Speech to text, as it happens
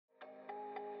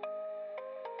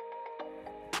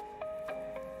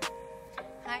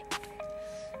Hi,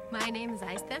 my name is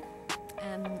Aiste,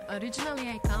 and originally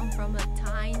I come from a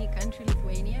tiny country,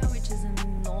 Lithuania, which is in the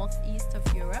northeast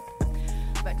of Europe.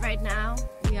 But right now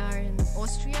we are in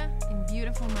Austria, in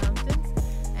beautiful mountains,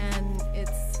 and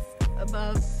it's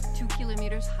above 2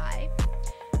 kilometers high.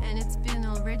 And it's been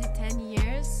already 10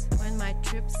 years when my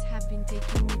trips have been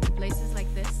taking me to places like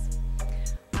this.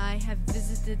 I have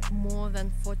visited more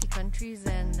than 40 countries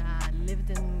and lived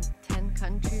in 10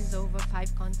 countries over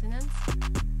 5 continents.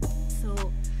 So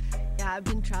yeah, I've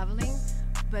been traveling,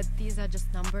 but these are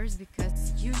just numbers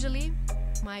because usually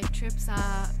my trips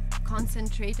are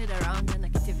concentrated around an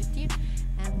activity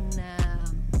and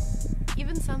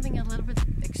even something a little bit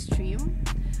extreme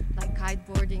like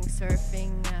kiteboarding,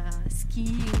 surfing,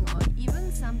 skiing, or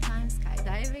even sometimes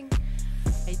skydiving.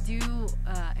 I do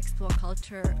explore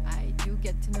culture, I do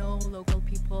get to know local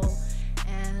people,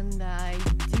 and I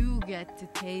do get to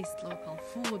taste local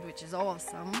food, which is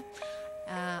awesome.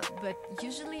 But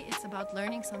usually it's about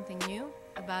learning something new,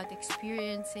 about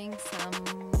experiencing some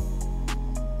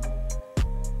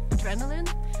adrenaline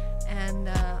and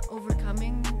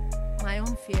overcoming my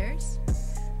own fears.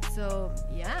 So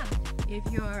yeah, if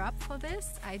you are up for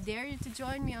this, I dare you to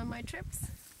join me on my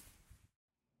trips.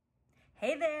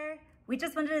 Hey there! We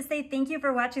just wanted to say thank you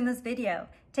for watching this video.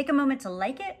 Take a moment to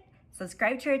like it,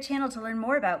 subscribe to our channel to learn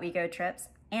more about WiGo trips,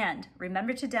 and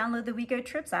remember to download the WiGo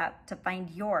Trips app to find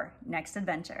your next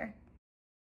adventure.